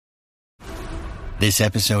This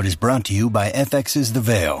episode is brought to you by FX's The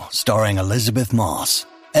Veil, starring Elizabeth Moss.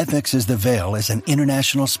 FX's The Veil is an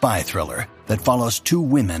international spy thriller that follows two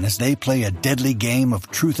women as they play a deadly game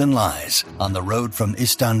of truth and lies on the road from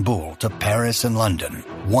Istanbul to Paris and London.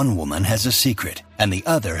 One woman has a secret, and the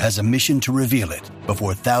other has a mission to reveal it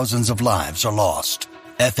before thousands of lives are lost.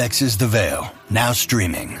 FX's The Veil, now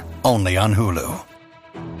streaming, only on Hulu.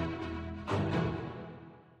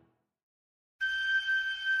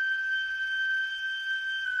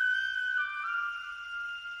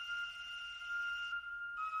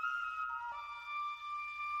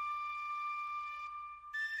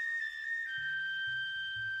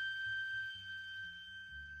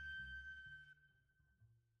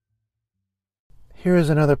 Here is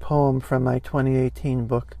another poem from my 2018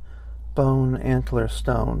 book, Bone, Antler,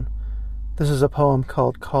 Stone. This is a poem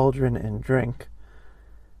called Cauldron and Drink.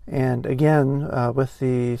 And again, with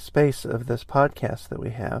the space of this podcast that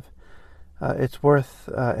we have, it's worth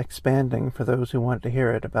expanding for those who want to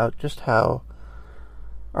hear it about just how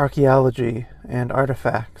archaeology and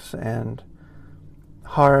artifacts and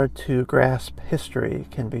hard-to-grasp history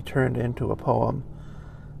can be turned into a poem.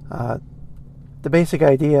 The basic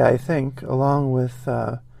idea, I think, along with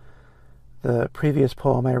the previous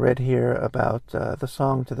poem I read here about the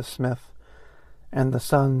song to the smith and the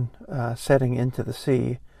sun setting into the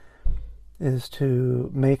sea, is to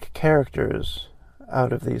make characters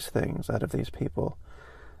out of these things, out of these people.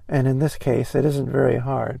 And in this case, it isn't very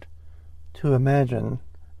hard to imagine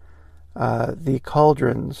the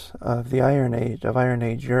cauldrons of the Iron Age, of Iron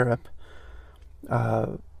Age Europe,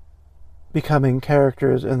 becoming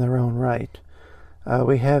characters in their own right.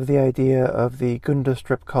 We have the idea of the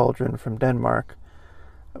Gundestrup cauldron from Denmark,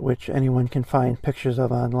 which anyone can find pictures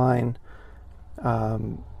of online,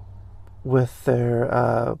 with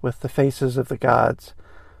the faces of the gods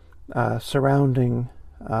surrounding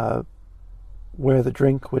where the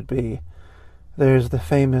drink would be. There's the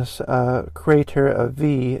famous crater of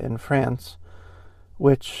V in France,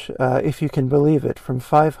 which, if you can believe it, from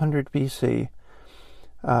 500 BC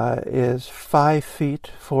is 5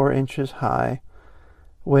 feet 4 inches high,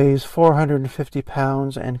 weighs 450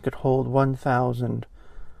 pounds, and could hold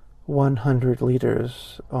 1,100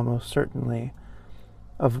 liters, almost certainly,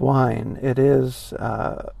 of wine. It is,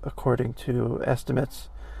 according to estimates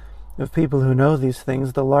of people who know these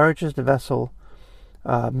things, the largest vessel,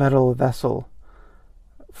 metal vessel,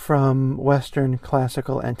 from Western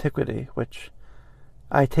classical antiquity, which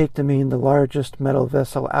I take to mean the largest metal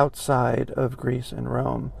vessel outside of Greece and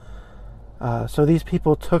Rome. So these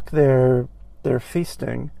people took their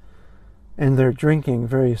feasting and their drinking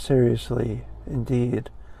very seriously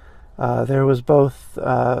indeed. There was both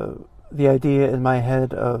the idea in my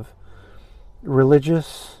head of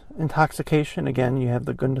religious intoxication. Again, you have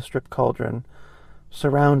the Gundestrup cauldron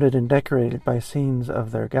surrounded and decorated by scenes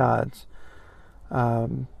of their gods.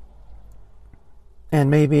 And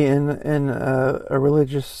maybe in a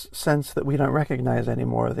religious sense that we don't recognize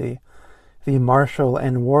anymore, the martial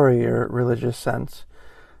and warrior religious sense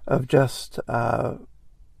of just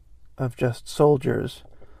soldiers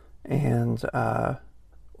and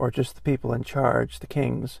or just the people in charge, the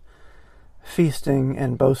kings, feasting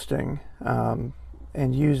and boasting,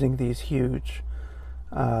 and using these huge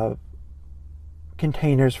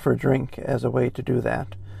containers for drink as a way to do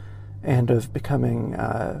that, and of becoming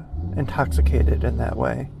intoxicated in that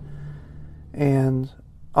way. And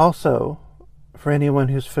also, for anyone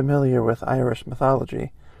who's familiar with Irish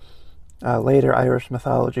mythology, later Irish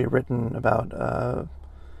mythology written about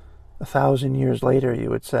 1,000 years later, you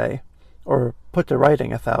would say, or put to writing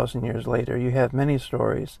 1,000 years later, you have many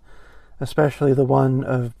stories, especially the one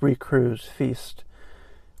of Brí Cru's feast,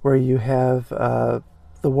 where you have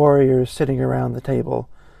the warriors sitting around the table,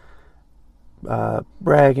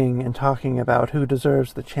 bragging and talking about who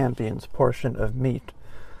deserves the champion's portion of meat.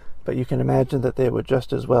 But you can imagine that they would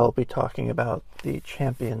just as well be talking about the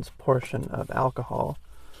champion's portion of alcohol.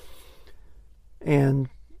 And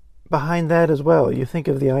behind that as well, you think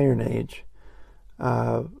of the Iron Age.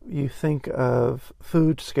 You think of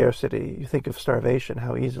food scarcity. You think of starvation,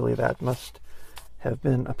 how easily that must have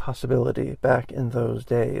been a possibility back in those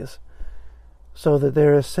days. So that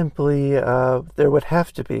there is simply, there would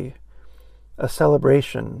have to be a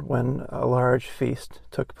celebration when a large feast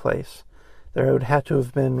took place. There would have to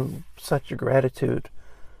have been such a gratitude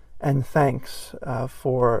and thanks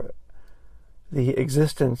for the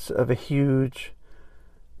existence of a huge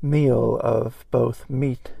meal of both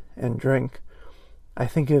meat and drink. I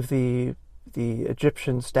think of the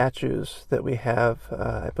Egyptian statues that we have.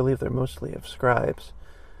 I believe they're mostly of scribes,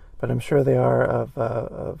 but I'm sure they are of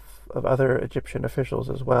other Egyptian officials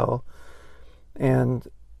as well. And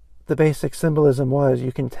the basic symbolism was,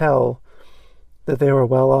 you can tell that they were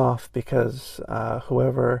well off because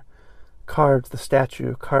whoever carved the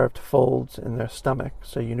statue carved folds in their stomach,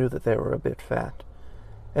 so you knew that they were a bit fat.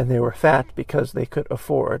 And they were fat because they could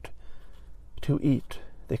afford to eat.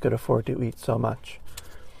 They could afford to eat so much.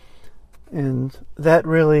 And that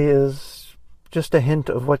really is just a hint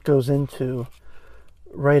of what goes into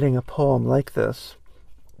writing a poem like this.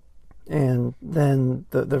 And then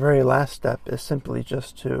the very last step is simply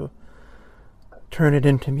just to turn it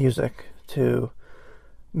into music, to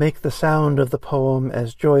make the sound of the poem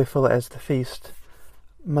as joyful as the feast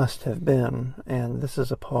must have been. And this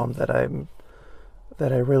is a poem that I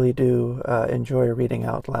really do enjoy reading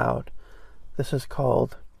out loud. This is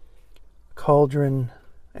called Cauldron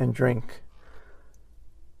and Drink.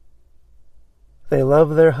 They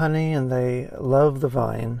love their honey and they love the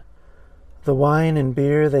vine. The wine and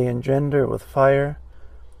beer they engender with fire,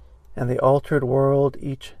 and the altered world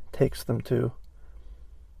each takes them to.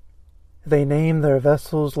 They name their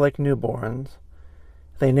vessels like newborns.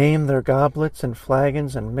 They name their goblets and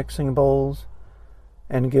flagons and mixing bowls,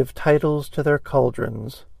 and give titles to their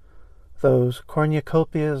cauldrons, those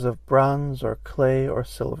cornucopias of bronze or clay or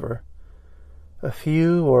silver, a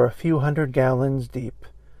few or a few hundred gallons deep,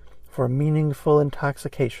 for meaningful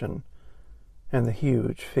intoxication and the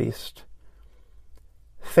huge feast.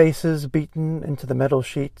 Faces beaten into the metal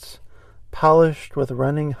sheets, polished with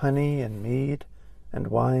running honey and mead and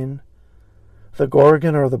wine, the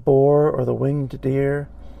gorgon or the boar or the winged deer,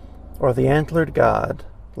 or the antlered god,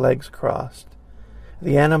 legs crossed,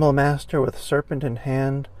 the animal master with serpent in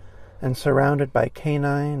hand, and surrounded by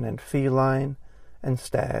canine and feline and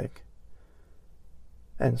stag.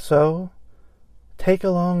 And so, take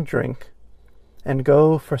a long drink, and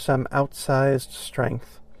go for some outsized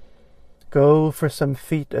strength. Go for some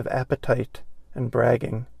feat of appetite and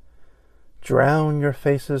bragging. Drown your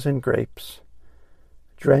faces in grapes.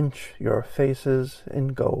 Drench your faces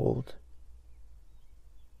in gold.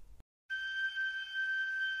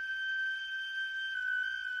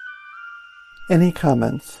 Any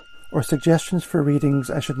comments or suggestions for readings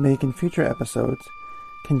I should make in future episodes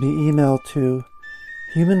can be emailed to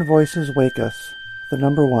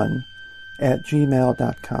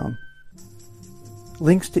humanvoiceswakeus1@gmail.com.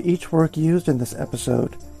 Links to each work used in this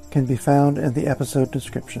episode can be found in the episode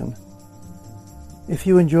description. If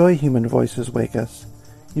you enjoy Human Voices Wake Us,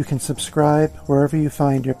 you can subscribe wherever you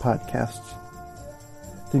find your podcasts.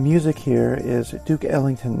 The music here is Duke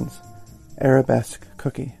Ellington's Arabesque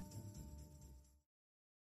Cookie.